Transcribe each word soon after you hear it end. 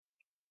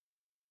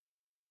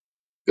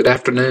Good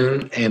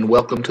afternoon, and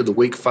welcome to the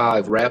Week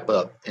 5 wrap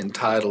up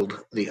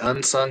entitled The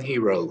Unsung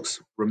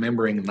Heroes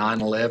Remembering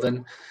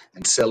 9/11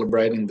 and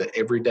Celebrating the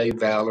Everyday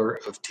Valor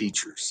of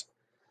Teachers.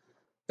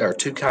 There are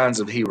two kinds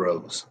of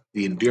heroes: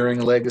 the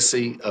enduring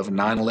legacy of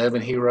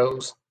 9/11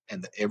 heroes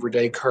and the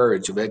everyday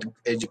courage of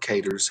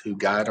educators who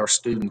guide our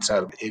students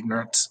out of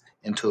ignorance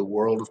into a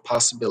world of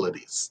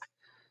possibilities.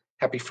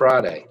 Happy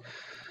Friday.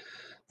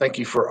 Thank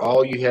you for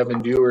all you have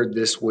endured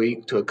this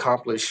week to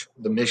accomplish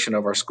the mission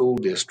of our school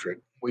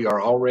district. We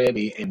are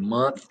already a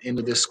month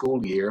into this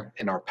school year,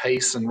 and our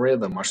pace and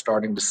rhythm are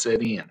starting to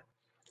set in.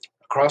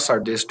 Across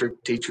our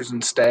district, teachers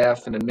and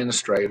staff and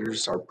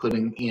administrators are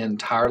putting in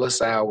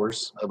tireless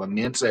hours of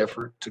immense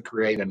effort to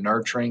create a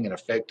nurturing and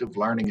effective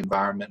learning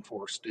environment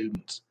for our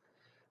students.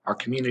 Our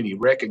community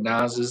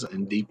recognizes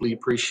and deeply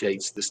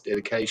appreciates this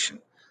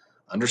dedication,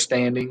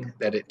 understanding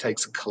that it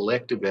takes a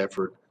collective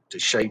effort to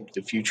shape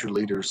the future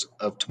leaders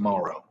of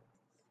tomorrow.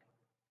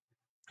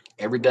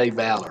 Everyday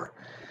Valor.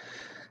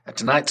 At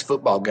tonight's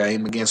football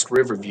game against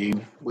Riverview,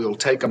 we will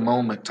take a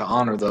moment to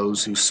honor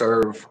those who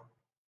serve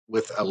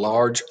with a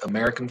large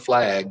American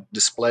flag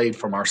displayed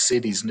from our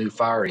city's new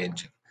fire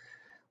engine.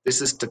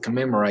 This is to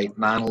commemorate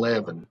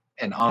 9/11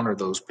 and honor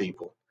those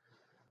people.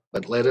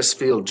 But let us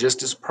feel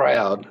just as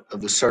proud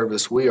of the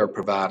service we are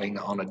providing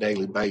on a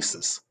daily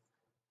basis.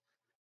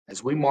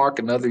 As we mark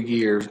another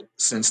year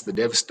since the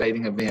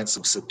devastating events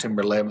of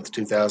September 11th,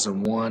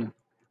 2001,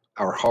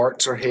 our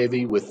hearts are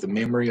heavy with the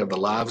memory of the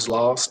lives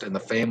lost and the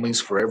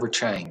families forever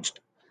changed.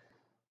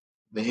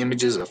 The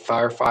images of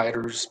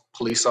firefighters,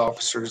 police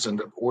officers,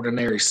 and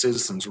ordinary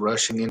citizens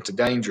rushing into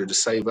danger to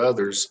save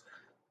others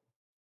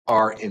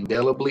are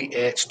indelibly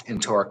etched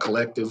into our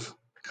collective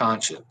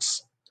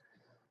conscience.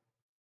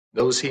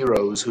 Those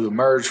heroes who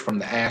emerged from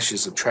the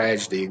ashes of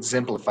tragedy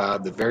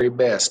exemplified the very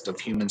best of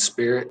human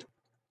spirit,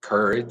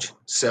 courage,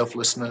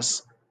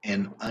 selflessness,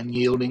 and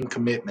unyielding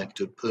commitment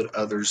to put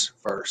others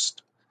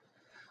first.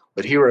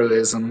 But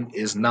heroism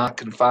is not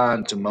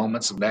confined to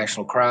moments of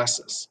national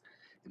crisis.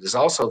 It is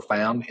also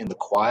found in the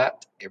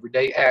quiet,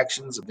 everyday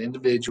actions of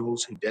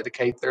individuals who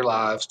dedicate their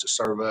lives to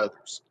serve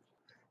others.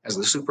 As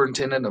the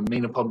superintendent of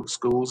Mena Public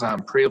Schools, I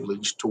am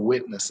privileged to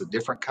witness a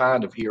different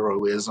kind of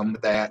heroism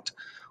that,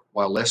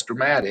 while less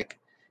dramatic,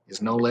 is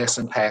no less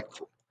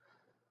impactful.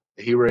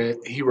 The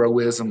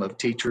heroism of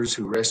teachers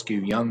who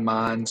rescue young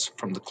minds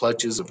from the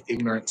clutches of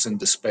ignorance and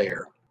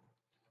despair.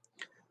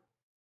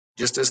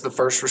 Just as the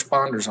first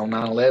responders on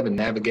 9/11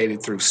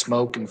 navigated through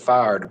smoke and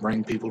fire to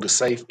bring people to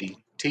safety,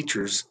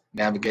 teachers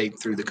navigate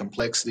through the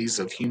complexities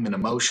of human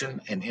emotion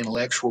and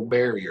intellectual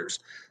barriers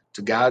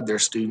to guide their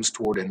students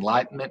toward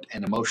enlightenment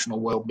and emotional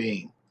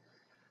well-being.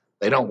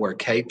 They don't wear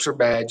capes or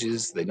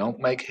badges, they don't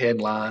make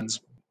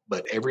headlines,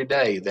 but every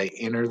day they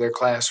enter their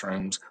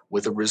classrooms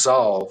with a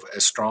resolve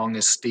as strong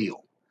as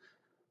steel.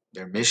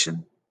 Their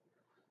mission?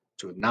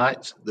 To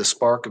ignite the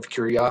spark of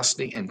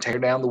curiosity and tear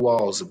down the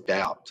walls of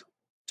doubt,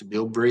 to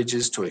build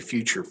bridges to a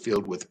future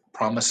filled with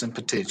promise and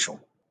potential.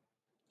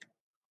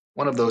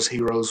 One of those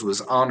heroes was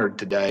honored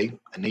today,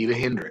 Anita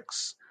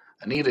Hendricks.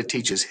 Anita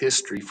teaches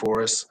history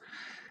for us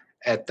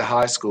at the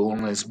high school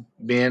and has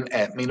been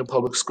at Mena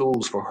Public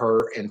Schools for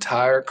her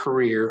entire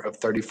career of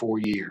 34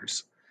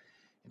 years.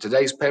 In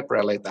today's pep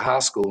rally at the high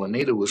school,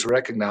 Anita was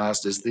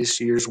recognized as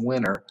this year's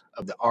winner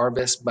of the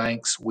Arvest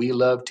Bank's We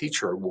Love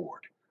Teacher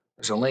Award.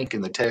 There's a link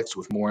in the text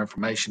with more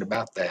information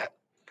about that.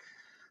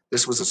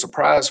 This was a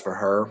surprise for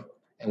her,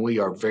 and we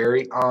are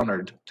very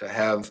honored to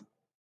have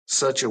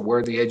such a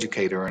worthy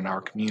educator in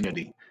our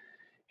community.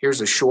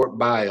 Here's a short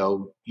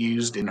bio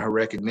used in her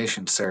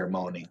recognition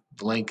ceremony.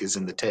 The link is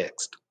in the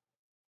text.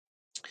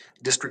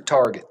 District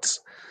targets.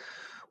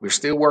 We're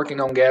still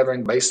working on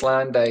gathering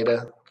baseline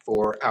data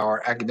for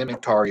our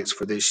academic targets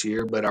for this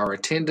year, but our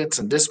attendance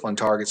and discipline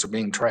targets are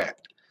being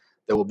tracked.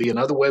 There will be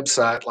another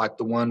website like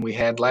the one we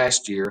had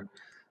last year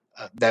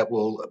that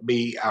will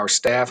be our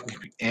staff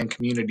and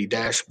community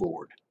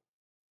dashboard.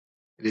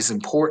 It is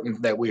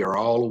important that we are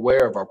all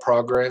aware of our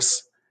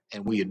progress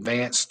and we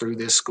advance through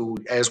this school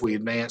as we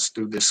advance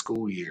through this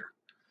school year.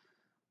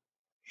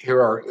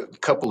 Here are a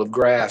couple of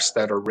graphs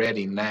that are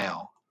ready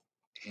now,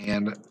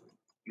 and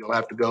you'll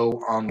have to go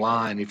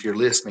online. If you're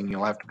listening,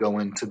 you'll have to go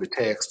into the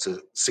text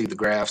to see the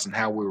graphs and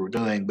how we were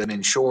doing. But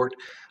in short,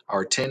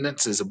 our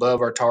attendance is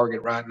above our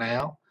target right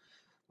now,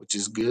 which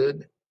is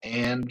good.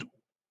 And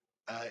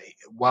uh,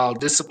 while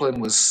discipline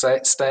was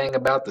staying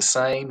about the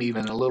same,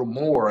 even a little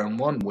more in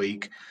 1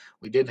 week,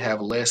 we did have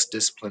less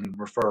discipline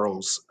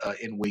referrals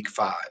in week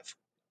 5.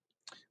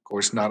 Of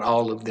course, not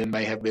all of them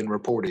may have been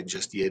reported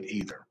just yet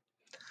either.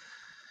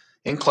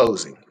 In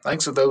closing,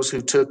 thanks to those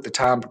who took the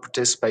time to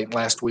participate in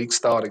last week's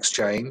thought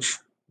exchange.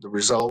 The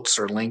results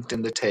are linked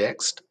in the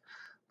text.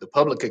 The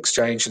public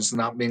exchange has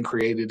not been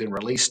created and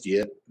released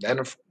yet.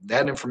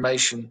 That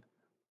information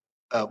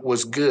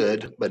was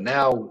good, but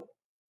now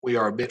we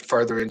are a bit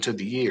further into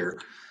the year.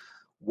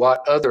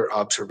 What other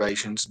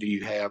observations do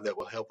you have that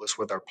will help us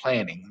with our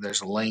planning?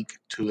 There's a link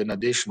to an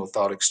additional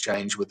thought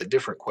exchange with a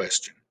different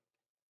question.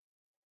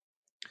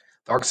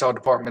 The Arkansas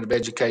Department of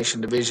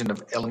Education Division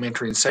of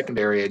Elementary and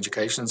Secondary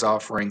Education is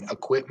offering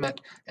equipment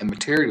and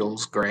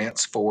materials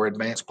grants for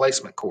advanced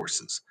placement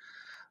courses.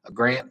 A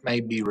grant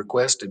may be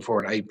requested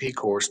for an AP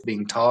course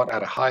being taught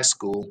at a high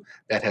school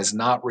that has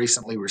not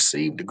recently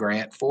received a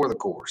grant for the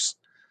course.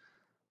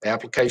 The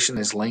application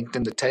is linked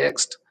in the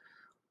text.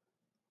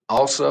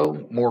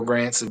 Also, more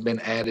grants have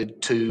been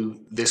added to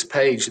this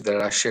page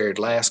that I shared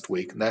last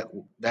week, and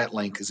that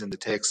link is in the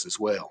text as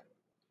well.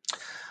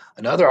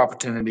 Another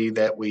opportunity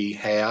that we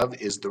have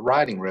is the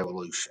writing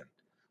revolution.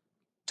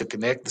 To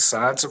connect the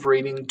science of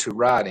reading to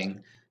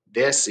writing,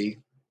 DESE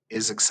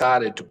is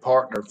excited to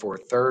partner for a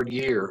third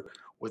year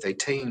with a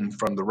team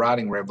from the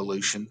Writing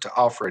Revolution to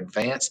offer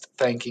advanced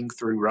thinking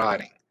through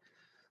writing.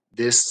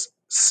 This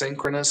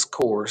synchronous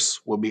course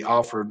will be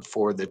offered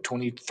for the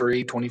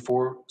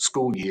 23-24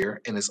 school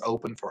year and is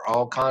open for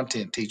all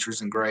content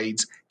teachers in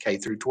grades K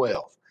through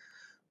 12.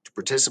 To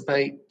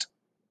participate,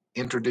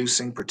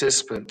 introducing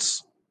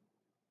participants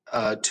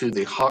to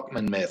the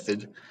Hockman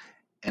method,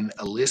 an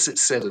illicit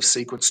set of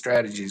sequence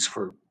strategies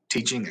for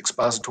teaching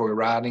expository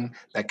writing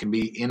that can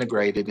be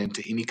integrated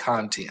into any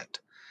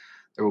content.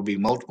 There will be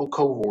multiple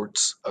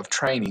cohorts of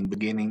training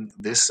beginning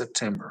this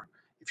September.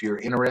 If you're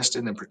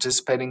interested in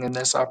participating in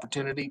this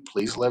opportunity,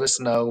 please let us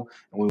know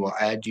and we will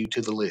add you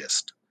to the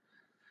list.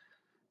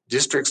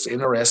 Districts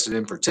interested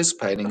in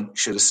participating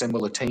should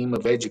assemble a team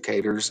of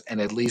educators and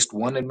at least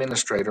one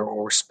administrator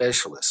or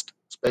specialist.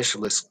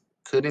 Specialists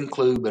could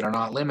include, but are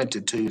not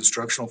limited to,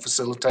 instructional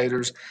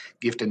facilitators,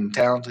 gifted and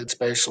talented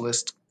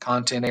specialists,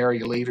 content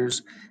area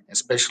leaders, and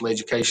special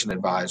education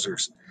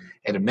advisors.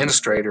 An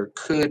administrator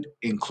could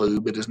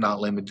include, but is not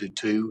limited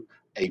to,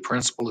 a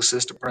principal,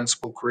 assistant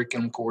principal,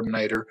 curriculum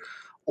coordinator,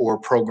 or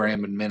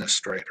program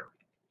administrator.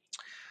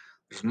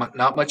 There's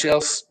not much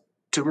else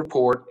to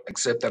report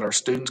except that our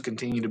students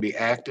continue to be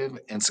active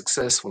and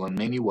successful in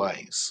many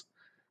ways.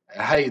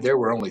 Hey, there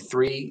were only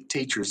 3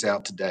 teachers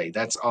out today.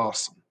 That's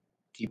awesome.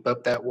 Keep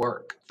up that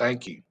work.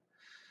 Thank you.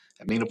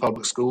 At Mena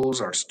Public Schools,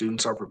 our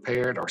students are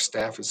prepared, our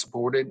staff is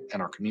supported,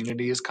 and our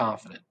community is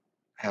confident.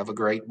 Have a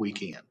great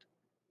weekend.